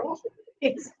April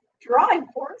is drawing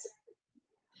for us.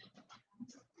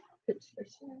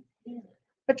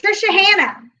 Patricia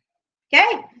Hannah.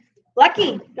 Okay,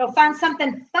 lucky. Go find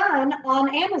something fun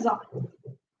on Amazon.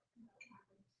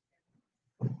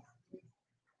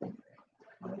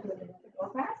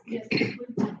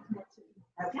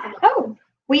 Oh,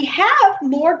 we have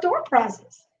more door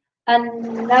prizes.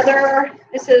 Another,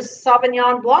 this is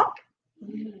Sauvignon Blanc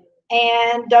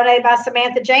and donated by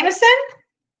Samantha Jameson.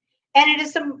 And it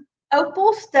is some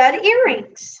opal stud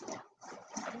earrings.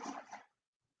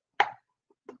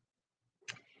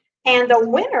 And the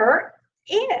winner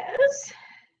is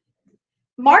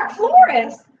Mark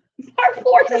Flores. Mark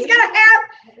Flores is going to have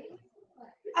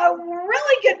a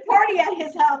really good party at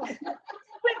his house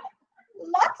with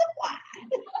lots of wine.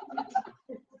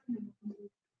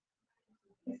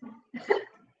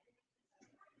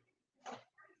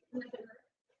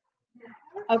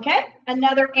 Okay,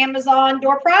 another Amazon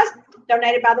door prize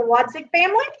donated by the Wadzik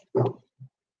family.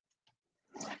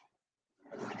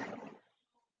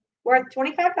 Worth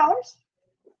 $25.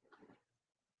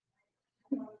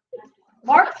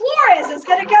 Mark Flores is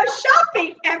going to go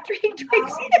shopping after he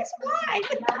drinks his wine.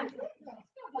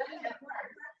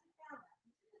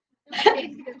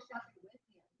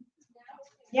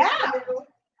 Yeah.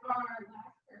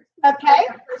 Okay.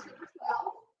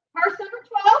 Person number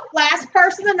 12, last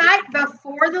person of the night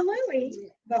before the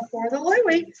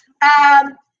Louie.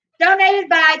 Donated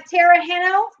by Tara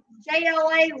Heno,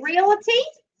 JLA Realty,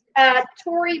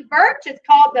 Tori Birch. It's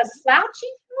called the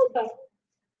Slouchy Elbow.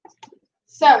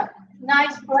 So,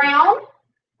 nice brown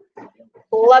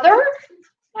leather.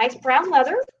 Nice brown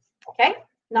leather. Okay.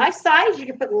 Nice size. You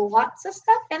can put lots of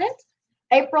stuff in it.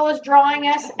 April is drawing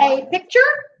us a picture.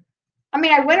 I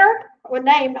mean, a winner. What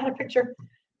name? Not a picture.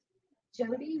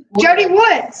 Jody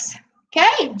Woods.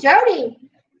 Okay, Jody.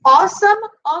 Awesome,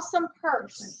 awesome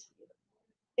purse.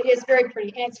 It is very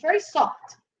pretty, and it's very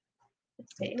soft.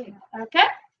 Let's see. Okay.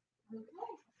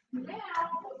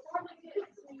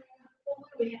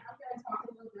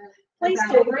 Please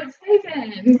do.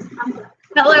 Bridgehaven.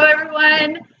 Hello,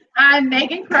 everyone. I'm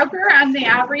Megan Croker. I'm the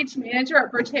Outreach Manager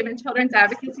at Bridgehaven Children's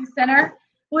Advocacy Center.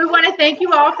 We want to thank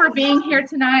you all for being here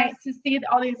tonight to see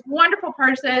all these wonderful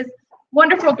purses,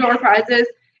 wonderful door prizes,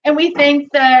 and we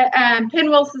thank the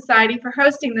Pinwheel Society for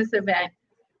hosting this event.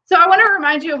 So I want to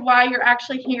remind you of why you're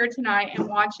actually here tonight and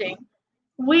watching.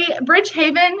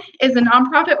 Bridgehaven is a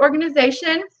nonprofit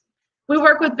organization. We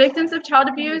work with victims of child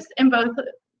abuse in both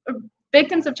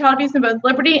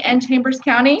Liberty and Chambers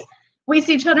County. We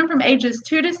see children from ages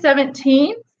 2 to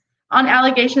 17 on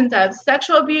allegations of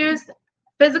sexual abuse,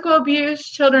 physical abuse,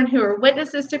 children who are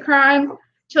witnesses to crime,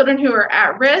 children who are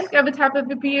at risk of a type of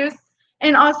abuse,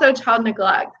 and also child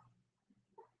neglect.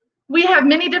 We have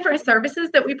many different services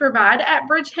that we provide at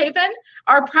Bridgehaven.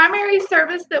 Our primary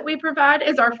service that we provide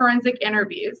is our forensic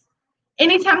interviews.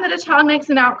 Anytime that a child makes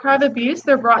an outcry of abuse,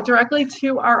 they're brought directly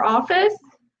to our office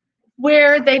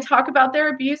where they talk about their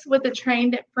abuse with a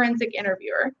trained forensic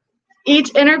interviewer.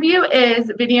 Each interview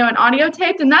is video and audio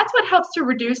taped, and that's what helps to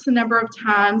reduce the number of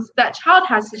times that child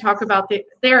has to talk about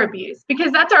their abuse,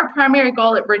 because that's our primary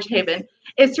goal at Bridgehaven,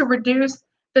 is to reduce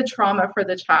the trauma for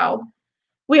the child.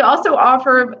 We also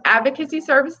offer advocacy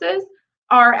services.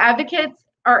 Our advocates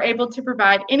are able to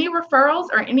provide any referrals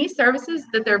or any services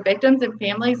that their victims and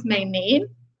families may need.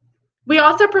 We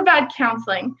also provide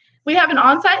counseling. We have an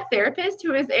on-site therapist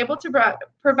who is able to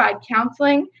provide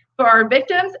counseling for our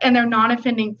victims and their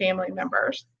non-offending family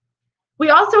members. We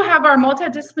also have our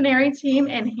multidisciplinary team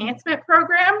enhancement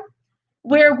program,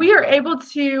 where we are able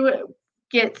to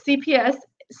get CPS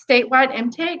statewide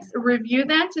intakes, review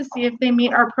them to see if they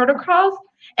meet our protocols,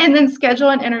 and then schedule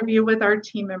an interview with our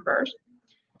team members.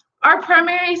 Our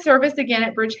primary service, again,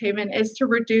 at Bridgehaven is to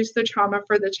reduce the trauma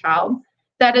for the child.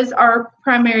 That is our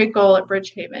primary goal at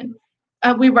Bridgehaven.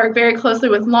 We work very closely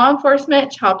with law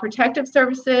enforcement, child protective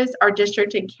services, our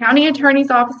district and county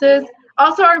attorney's offices,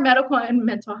 also our medical and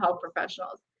mental health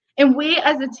professionals. And we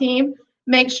as a team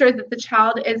make sure that the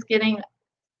child is getting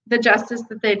the justice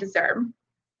that they deserve.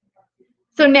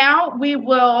 So now we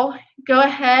will go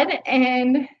ahead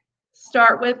and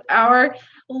start with our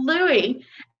Louie.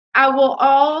 I will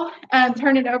all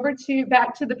turn it over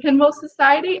back to the Pinwheel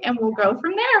Society, and we'll go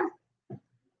from there.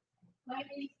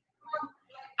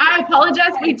 I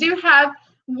apologize. We do have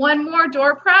one more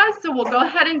door prize, so we'll go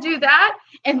ahead and do that,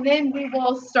 and then we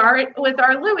will start with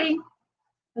our Louie.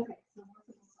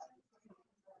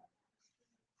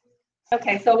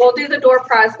 Okay, so we'll do the door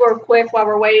prize real quick while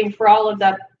we're waiting for all of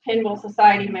the Pinwheel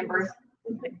Society members.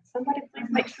 Somebody please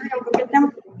make sure you'll go get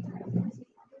them.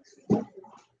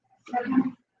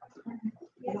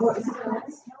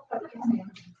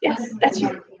 Yes, that's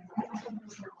you.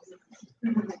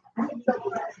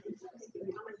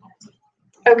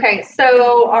 Okay,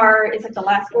 so is it the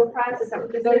last door prize? Is that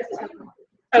what this is?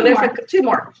 Oh, there's two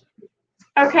more.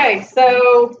 Okay,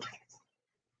 so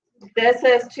This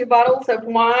is 2 bottles of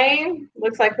wine.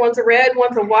 Looks like one's a red,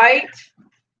 one's a white.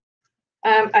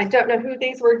 I don't know who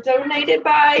these were donated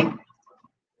by,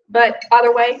 but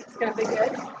either way, it's going to be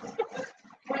good.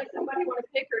 Somebody want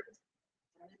to pick her?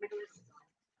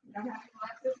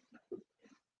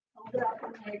 Hold it up.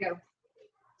 There you go.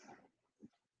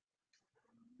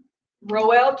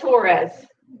 Roel Torres.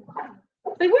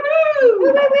 Say woo!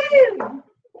 Woo, woo, woo.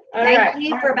 Thank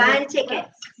you for buying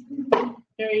tickets.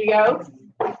 There you go.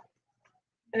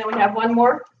 And then we have one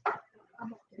more.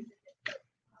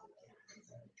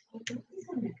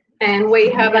 And we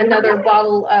have another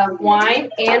bottle of wine.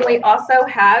 And we also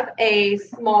have a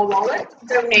small wallet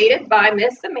donated by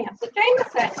Miss Samantha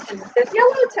Jameson. And it says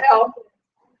Yellowtail.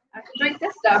 I can drink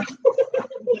this stuff.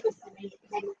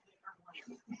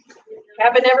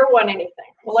 Haven't ever won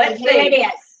anything. Well, let's see. Here it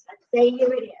is. Let's see who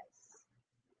it is.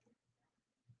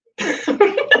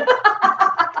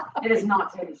 It is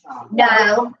not Teddy Shaw.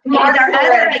 No, Mark our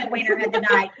other big winner of the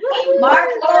night, Mark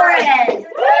Flores.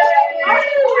 Mark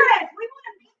Flores. We want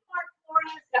to meet Mark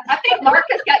Flores. I think Mark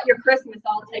has got your Christmas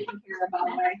all taken care of, by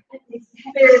the way.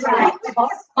 Very right.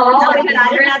 Oh, we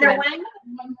got another one.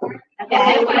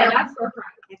 Okay. Last door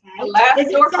prize. Okay. Last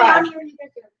door prize.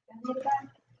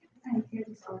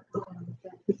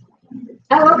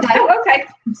 Oh, okay. Oh, okay.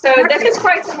 So this is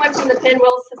quite someone from the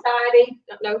Pinwheel Society.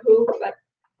 Don't know who, but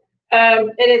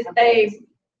it is a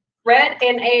red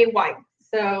and a white.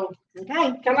 So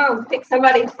Okay. come on, pick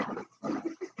somebody.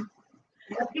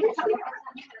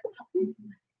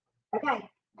 Okay.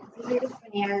 So here this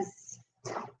one is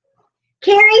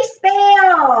Carrie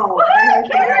Spell.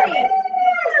 Carrie.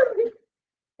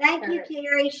 Thank you,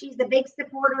 Carrie. She's a big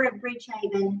supporter of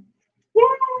Bridgehaven.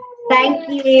 Thank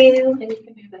you. And you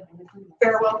can do the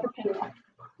farewell for Pinwheel.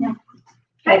 Yeah.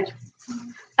 Okay.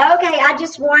 Okay, I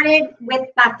just wanted, with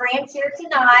my friends here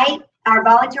tonight, our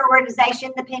volunteer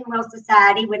organization, the Pinwheel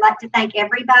Society, we'd like to thank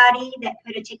everybody that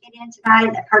put a ticket in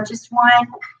tonight, that purchased one.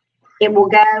 It will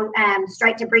go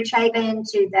straight to Bridgehaven,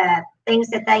 to the things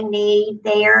that they need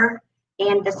there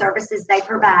and the services they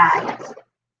provide.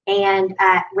 And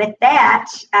with that,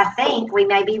 I think we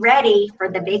may be ready for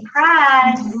the big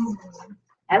prize.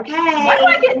 Okay. Why do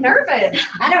I get nervous?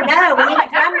 I don't know. We I'm need like,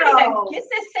 a drum I'm ready to roll. get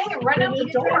this thing and run out the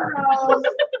door.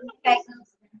 Okay.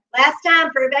 Last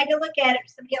time for everybody to look at it,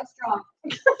 somebody else draw.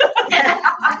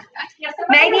 Yeah,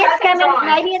 Maybe it's coming. drawing.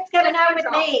 Maybe it's coming Let's on with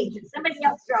draw. me. Somebody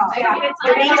else draw. Maybe it's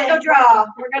Denise Denise. will draw.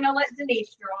 We're gonna let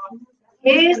Denise draw.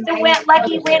 Who's the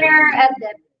lucky winner of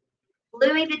the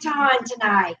Louis Vuitton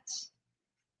tonight?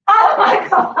 Oh my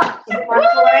God! Mark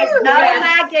Flores. Oh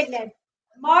my goodness.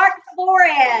 Mark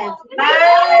Flores. My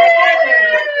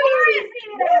goodness.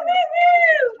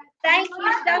 Thank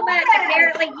you so much.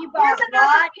 Apparently you bought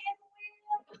lots.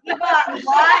 You bought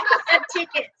lots of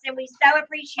tickets, and we so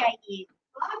appreciate you.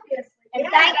 And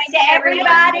thanks to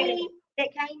everybody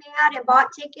that came out and bought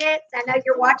tickets. I know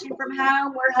you're watching from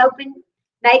home. We're hoping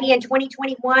maybe in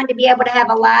 2021 to be able to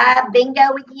have a live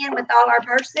bingo again with all our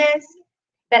purses.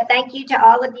 But thank you to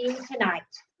all of you tonight.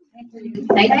 Thank you.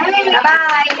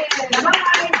 Bye-bye.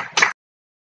 Bye.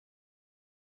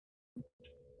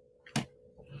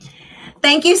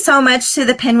 Thank you so much to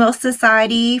the Pinwheel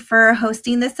Society for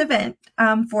hosting this event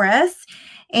for us.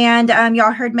 And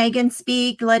y'all heard Megan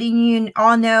speak, letting you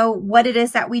all know what it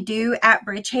is that we do at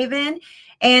Bridgehaven.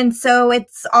 And so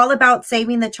it's all about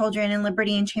saving the children in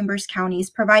Liberty and Chambers counties,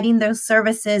 providing those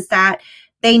services that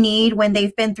they need when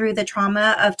they've been through the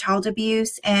trauma of child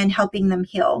abuse and helping them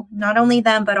heal, not only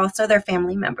them, but also their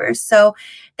family members. So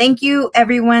thank you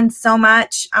everyone so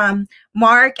much.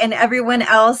 Mark and everyone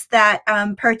else that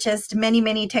purchased many,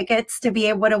 many tickets to be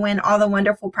able to win all the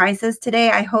wonderful prizes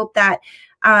today. I hope that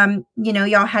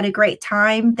y'all had a great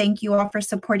time. Thank you all for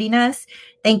supporting us.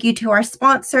 Thank you to our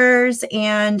sponsors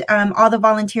and all the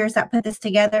volunteers that put this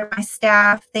together, my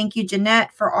staff. Thank you,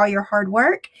 Jeanette, for all your hard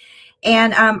work.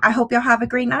 And I hope y'all have a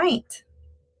great night.